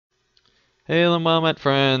Hail and well met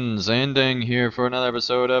friends, Andang here for another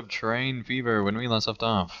episode of Train Fever. When we last left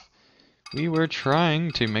off, we were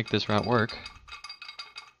trying to make this route work,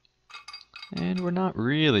 and we're not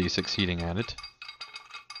really succeeding at it.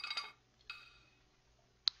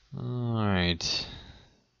 Alright.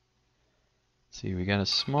 See, we got a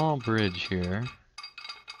small bridge here,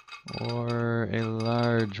 or a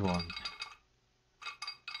large one.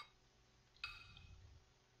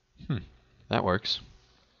 That works.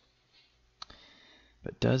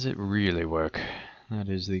 But does it really work? That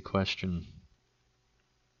is the question.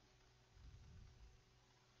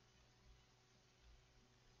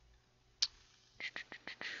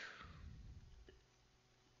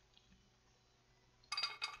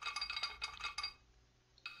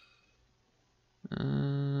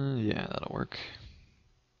 Yeah, that'll work.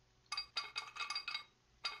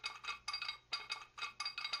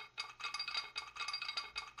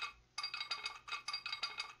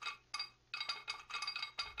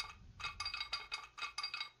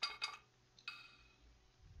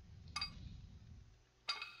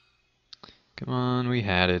 Come on, we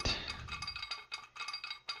had it.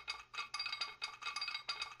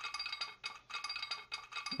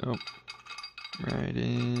 Oh, right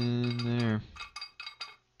in there.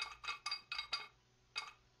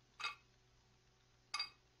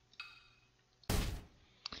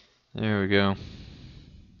 There we go.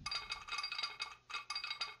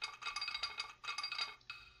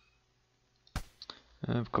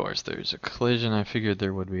 Of course, there's a collision. I figured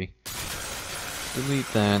there would be. Delete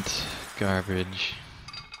that garbage.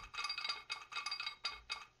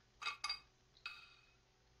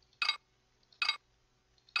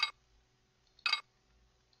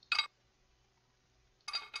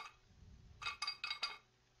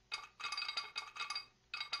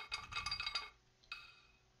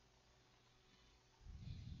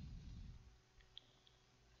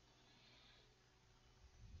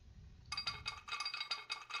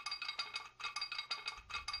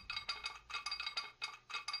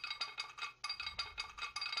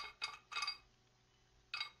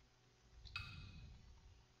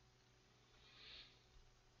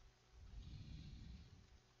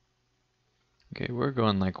 Okay, we're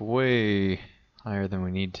going like way higher than we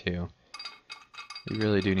need to. We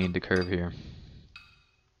really do need the curve here.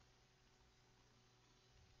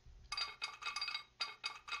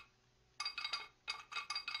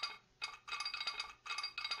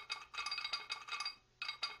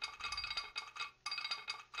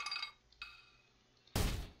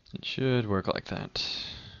 It should work like that.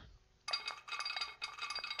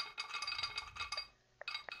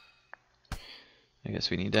 I guess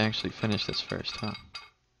we need to actually finish this first, huh?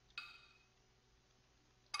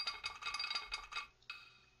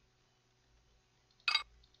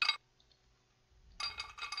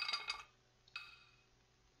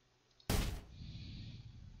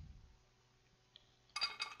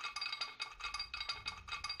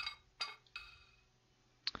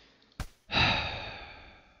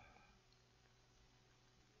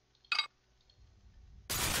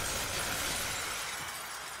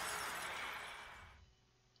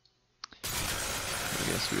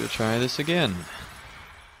 I guess we will try this again.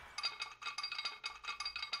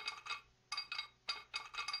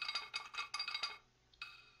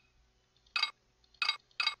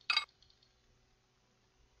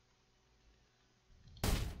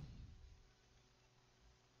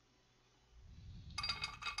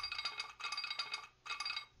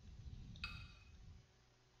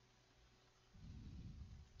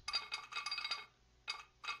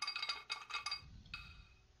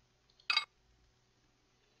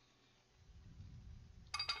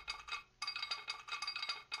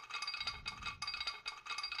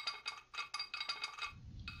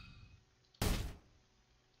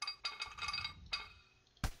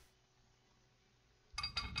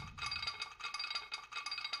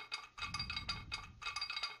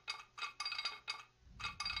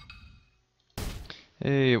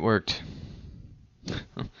 Hey, it worked.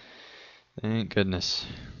 Thank goodness.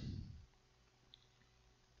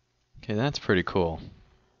 Okay, that's pretty cool.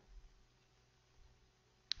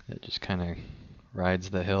 It just kind of rides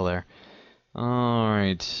the hill there.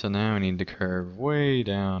 Alright, so now we need to curve way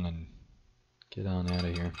down and get on out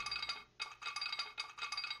of here.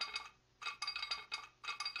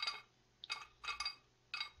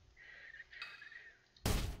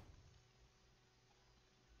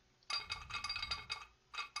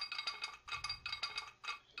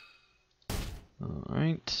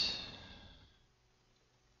 Alright.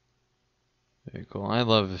 Very cool. I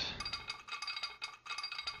love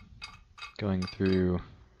going through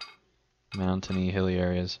mountainy, hilly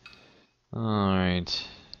areas. Alright.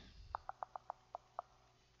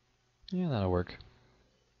 Yeah, that'll work.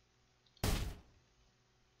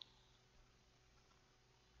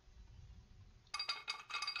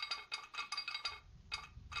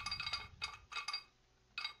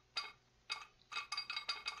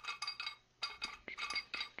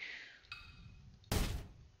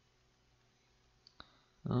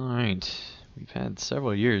 Alright, we've had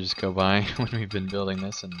several years go by when we've been building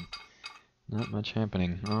this and not much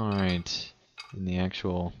happening. Alright, in the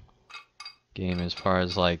actual game as far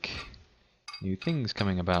as like new things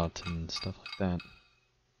coming about and stuff like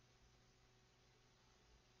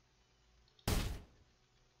that.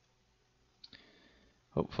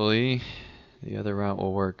 Hopefully the other route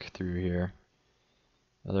will work through here.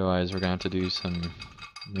 Otherwise we're going to have to do some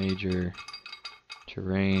major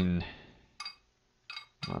terrain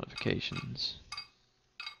modifications.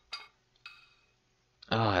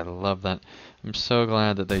 Oh, I love that. I'm so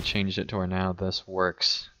glad that they changed it to where now this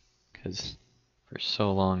works, because for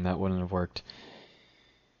so long that wouldn't have worked.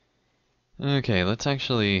 Okay, let's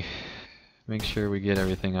actually make sure we get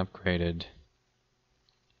everything upgraded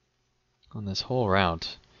on this whole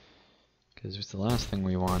route, because the last thing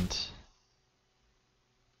we want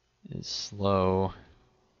is slow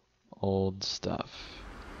old stuff.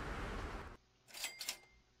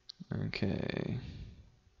 Okay,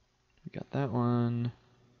 we got that one.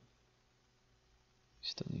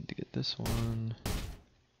 Still need to get this one.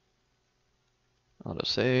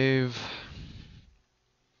 Autosave.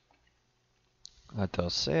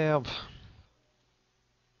 Autosave.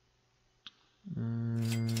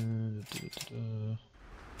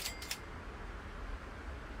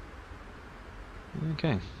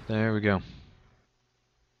 Okay, there we go.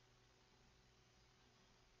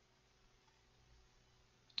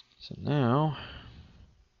 So now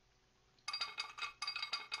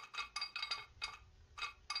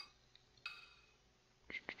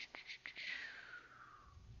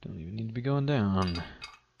don't even need to be going down.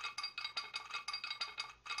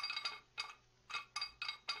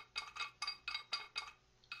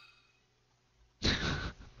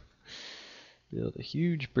 Build a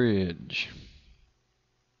huge bridge.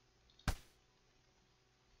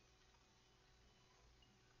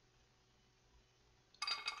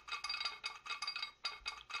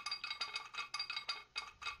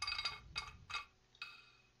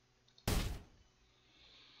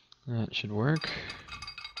 That should work.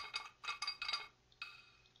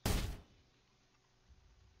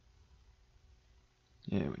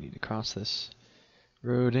 Yeah, we need to cross this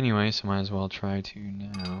road anyway, so might as well try to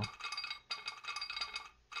now.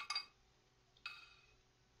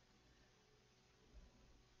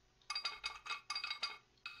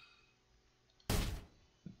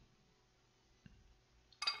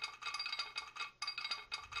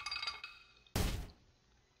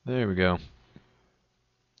 There we go.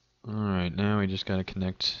 Alright, now we just gotta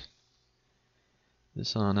connect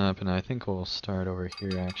this on up, and I think we'll start over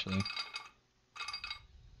here actually.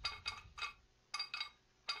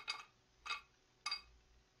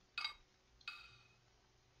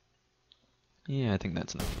 Yeah, I think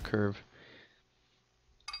that's enough of a curve.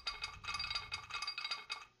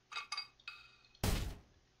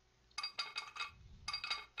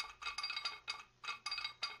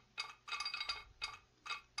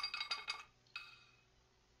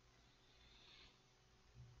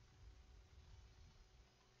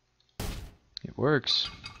 It works.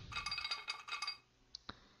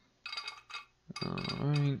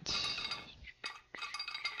 Alright.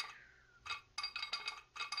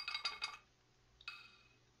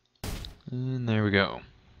 And there we go.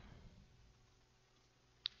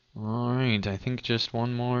 Alright, I think just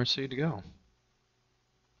one more seed to go.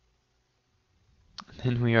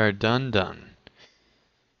 Then we are done.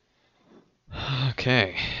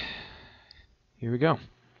 Okay. Here we go.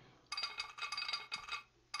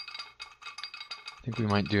 I think we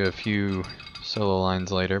might do a few solo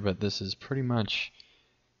lines later, but this is pretty much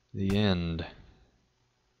the end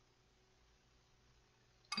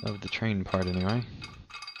of the train part anyway.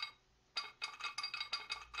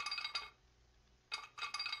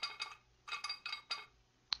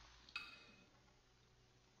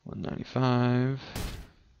 $195.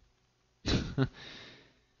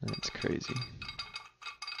 That's crazy.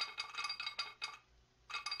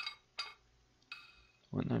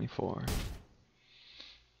 $194.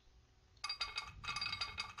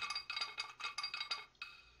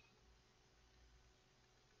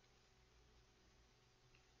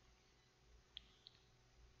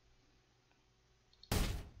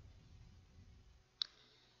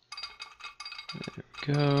 There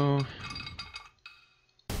we go.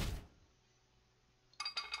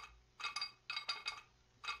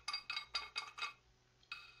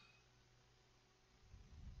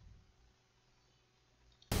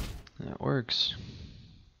 That works.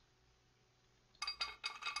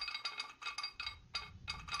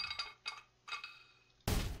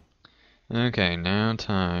 Okay, now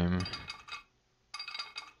time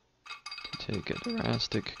to take a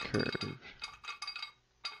drastic curve.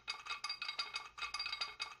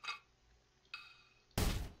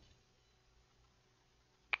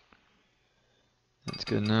 That's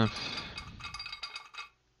good enough.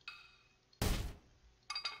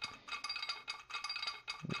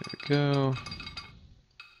 There we go.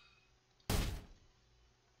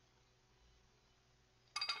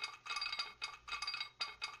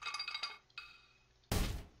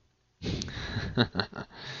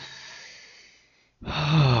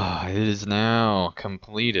 It is now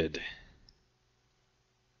completed.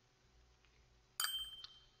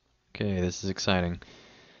 Okay, this is exciting.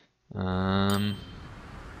 Right,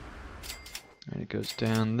 it goes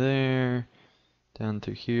down there, down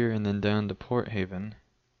through here, and then down to Port Haven.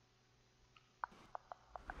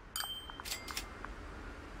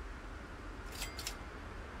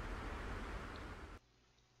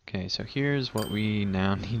 Okay, so here's what we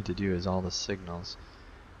now need to do is all the signals.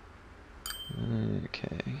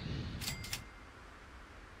 Okay.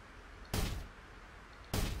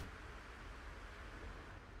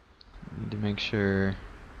 Need to make sure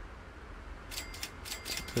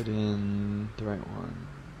to put in the right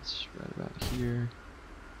ones right about here.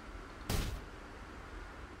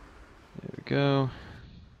 There we go.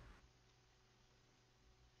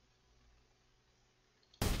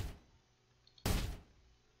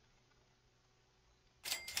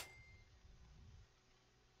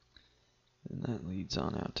 And that leads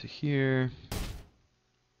on out to here.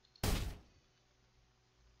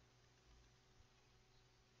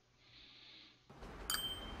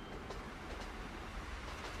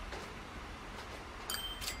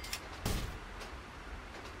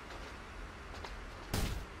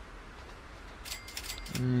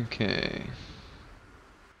 Okay.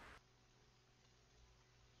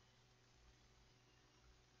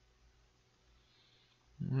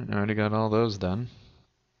 I already got all those done.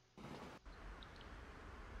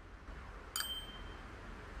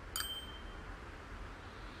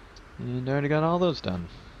 And I already got all those done.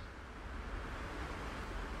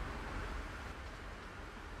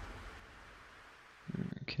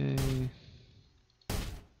 Okay.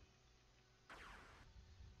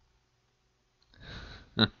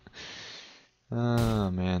 Oh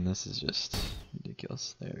man, this is just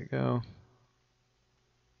ridiculous. There we go.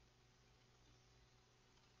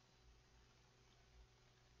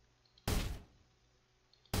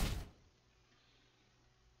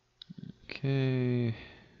 Okay.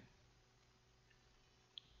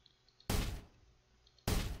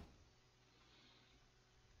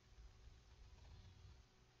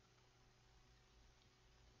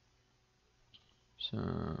 So,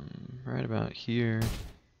 right about here.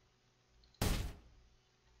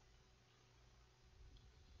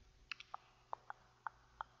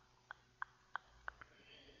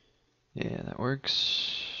 Yeah, that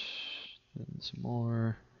works. Then some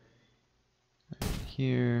more right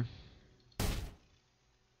here.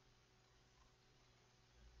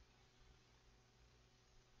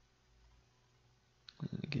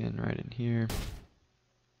 And again, right in here.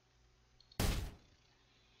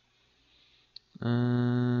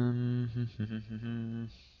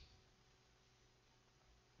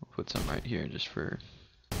 We'll put some right here just for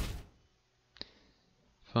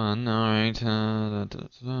fun. Alright. Da, da,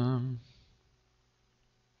 da.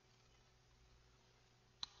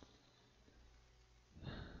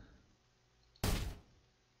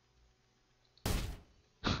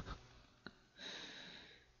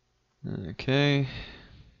 Okay.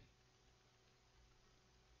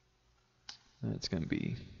 That's gonna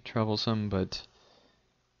be troublesome, but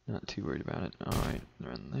not too worried about it. Alright,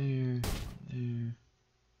 run there, there.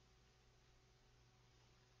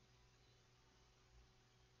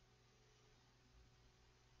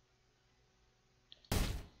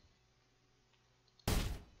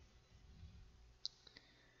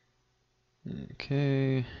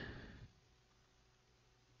 Okay.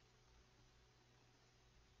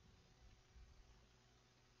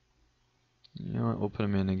 You know what, we'll put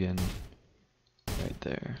them in again right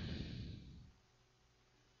there.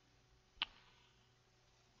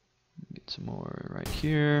 Get some more right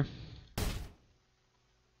here.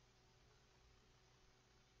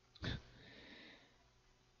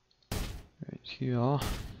 Right here.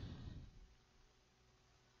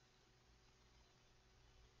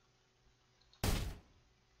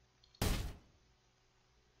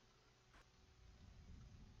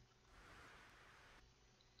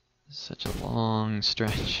 Such a long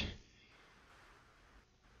stretch.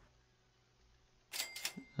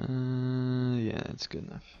 Yeah, that's good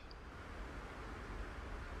enough.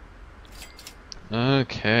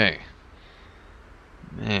 Okay.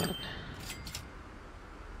 Man.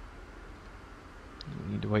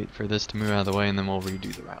 We need to wait for this to move out of the way and then we'll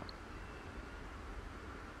redo the route.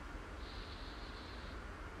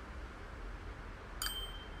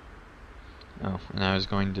 Oh, and I was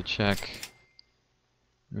going to check,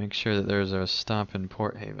 make sure that there's a stop in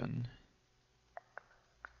Port Haven.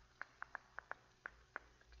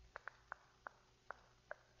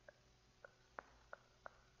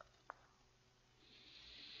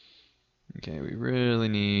 Okay, we really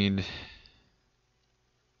need,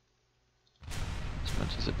 as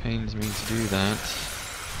much as it pains me to do that.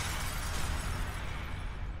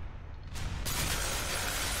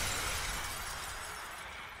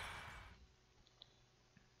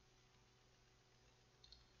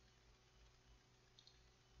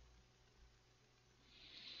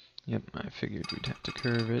 Yep, I figured we'd have to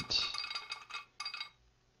curve it.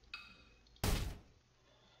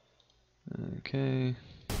 Okay,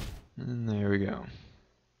 and there we go.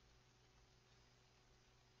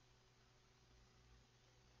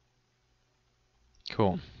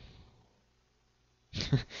 Cool.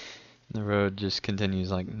 The road just continues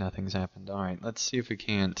like nothing's happened. Alright, let's see if we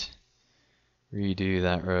can't redo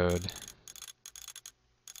that road.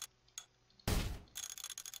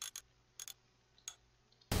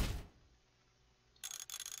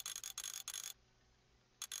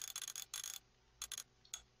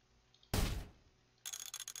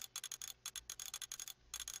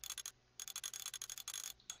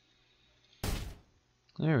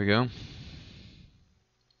 There we go.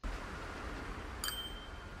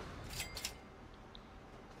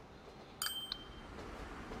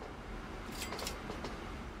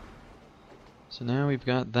 So now we've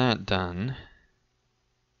got that done.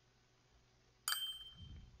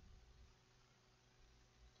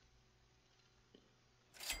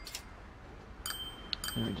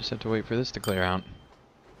 Now we just have to wait for this to clear out.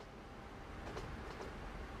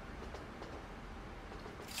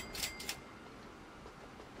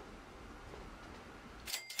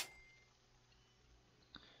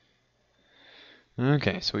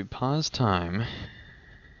 Okay, so we pause time.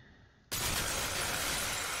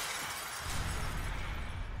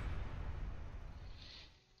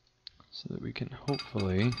 So that we can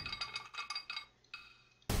hopefully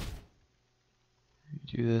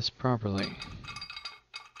do this properly.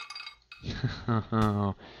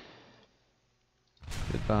 Oh.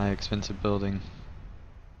 Goodbye, expensive building.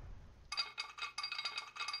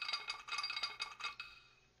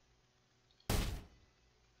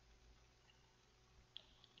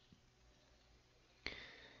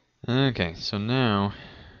 Okay, so now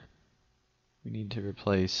we need to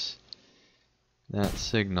replace that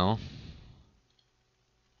signal.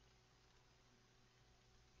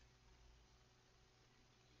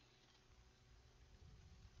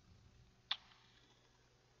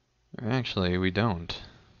 Or actually, we don't.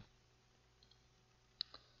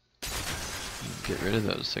 Get rid of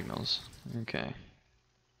those signals. Okay.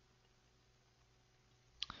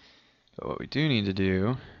 But what we do need to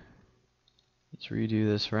do is redo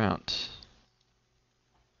this route.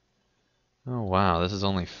 Oh wow, this is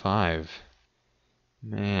only 5.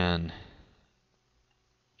 Man.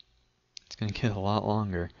 It's gonna get a lot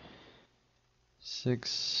longer. 6,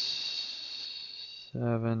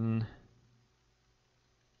 7...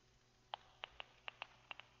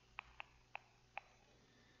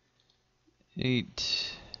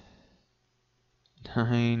 8,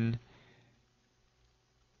 9,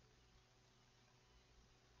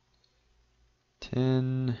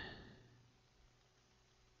 10,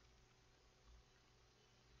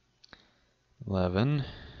 11,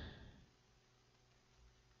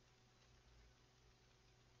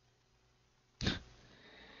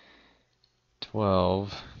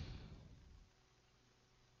 12,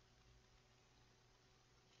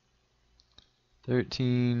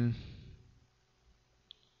 13,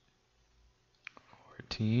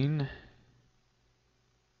 14,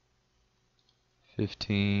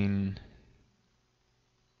 15,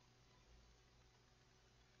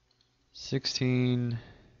 16,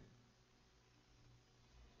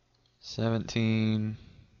 17,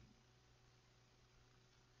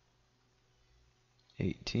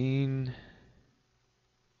 18,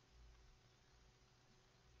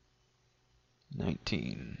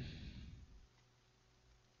 19,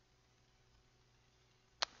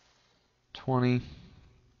 20.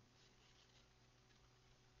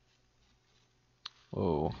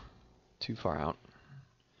 Whoa, too far out.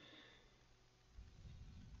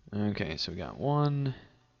 Okay, so we got 1,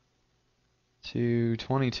 2,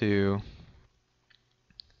 22,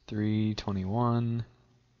 3, 21,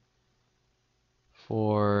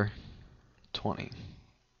 420.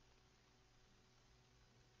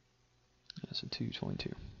 Yeah, so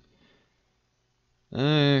 222.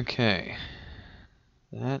 Okay.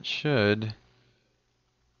 That should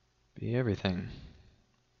be everything.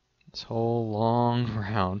 This whole long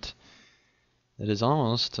route that is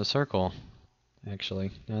almost a circle,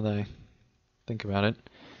 actually, now that I think about it.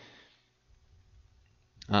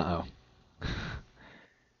 Uh-oh.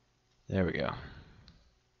 There we go.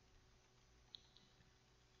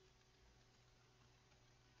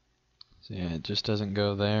 So yeah, it just doesn't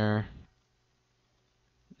go there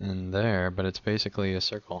and there, but it's basically a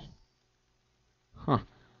circle. Huh.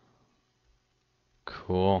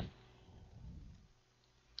 Cool.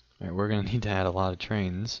 Alright, we're gonna need to add a lot of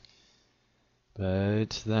trains,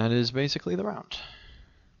 but that is basically the route.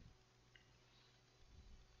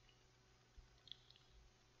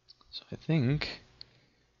 So I think,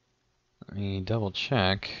 let me double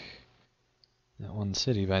check that one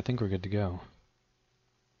city, but I think we're good to go.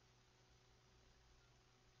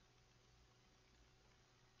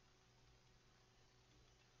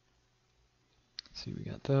 See, we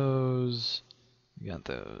got those. We got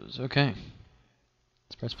those. Okay.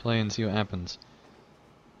 Let's press play and see what happens.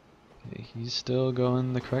 Okay, he's still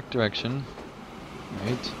going the correct direction.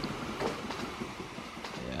 Right.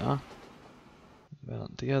 Yeah. What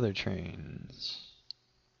about the other trains?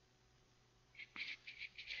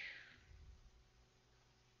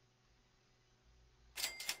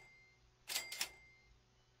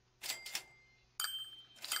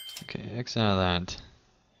 Okay, X out of that.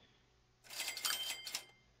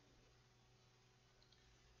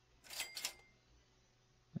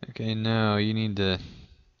 Okay, no, you need to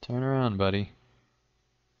turn around, buddy.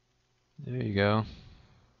 There you go.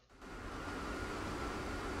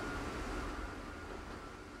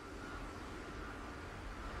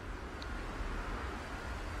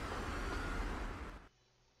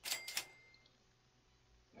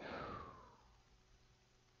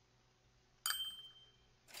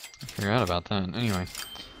 I forgot about that. Anyway.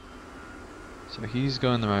 So he's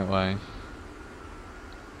going the right way.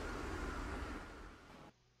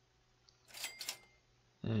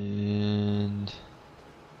 And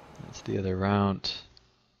that's the other route.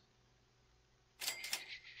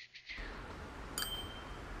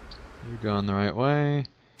 You're going the right way.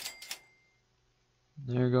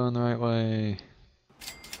 They're going the right way.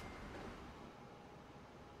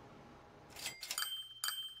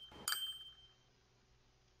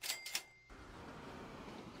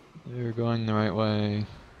 They're going the right way.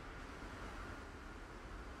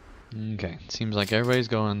 Okay, seems like everybody's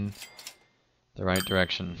going the right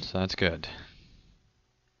direction, so that's good.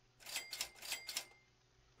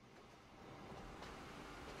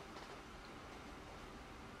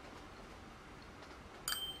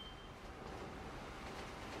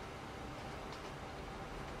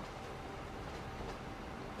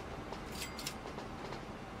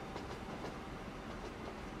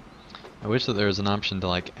 I wish that there was an option to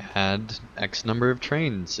like add X number of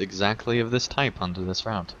trains exactly of this type onto this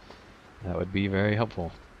route. That would be very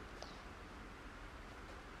helpful.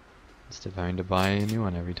 Instead of having to buy a new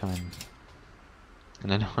one every time.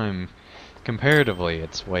 And I know comparatively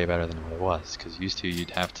it's way better than what it was, because used to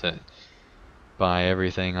you'd have to buy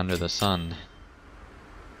everything under the sun.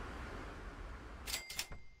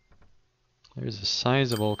 There's a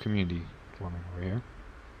sizable community forming over here.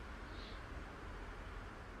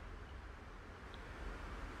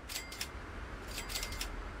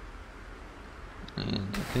 And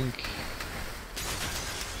I think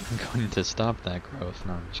I'm going to stop that growth.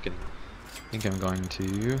 No, I'm just kidding. I think I'm going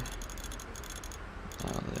to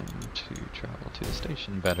allow them to travel to the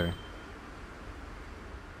station better.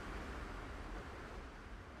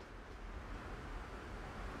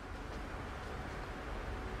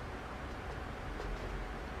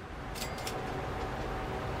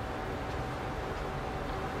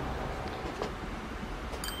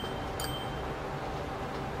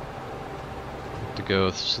 To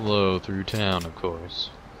go slow through town, of course.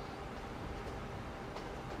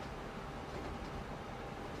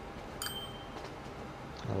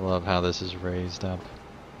 I love how this is raised up.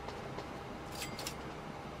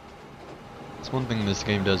 It's one thing this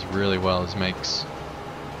game does really well is makes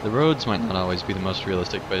the roads might not always be the most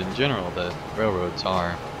realistic, but in general the railroads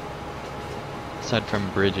are. Aside from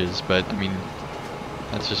bridges, but I mean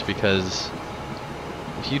that's just because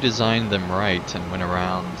if you designed them right and went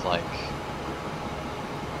around like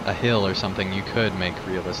a hill or something, you could make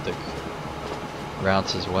realistic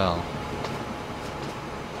routes as well.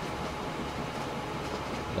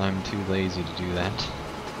 But I'm too lazy to do that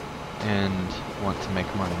and want to make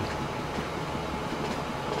money.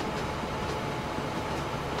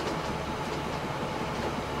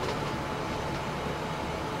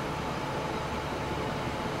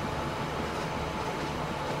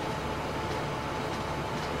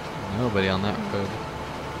 nobody on that road.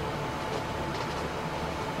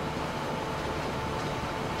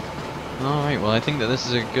 Alright, well I think that this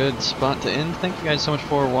is a good spot to end. Thank you guys so much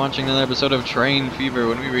for watching another episode of Train Fever.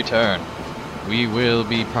 When we return, we will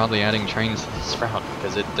be probably adding trains to this route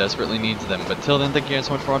because it desperately needs them. But till then, thank you guys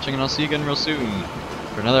so much for watching, and I'll see you again real soon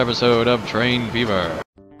for another episode of Train Fever.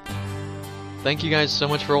 Thank you guys so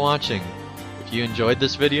much for watching. If you enjoyed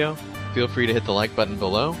this video, feel free to hit the like button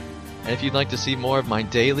below. And if you'd like to see more of my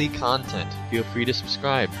daily content, feel free to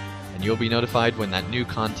subscribe, and you'll be notified when that new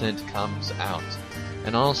content comes out.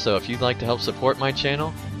 And also, if you'd like to help support my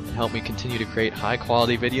channel and help me continue to create high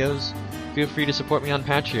quality videos, feel free to support me on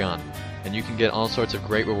Patreon, and you can get all sorts of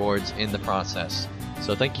great rewards in the process.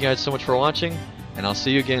 So thank you guys so much for watching, and I'll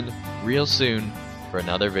see you again real soon for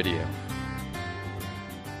another video.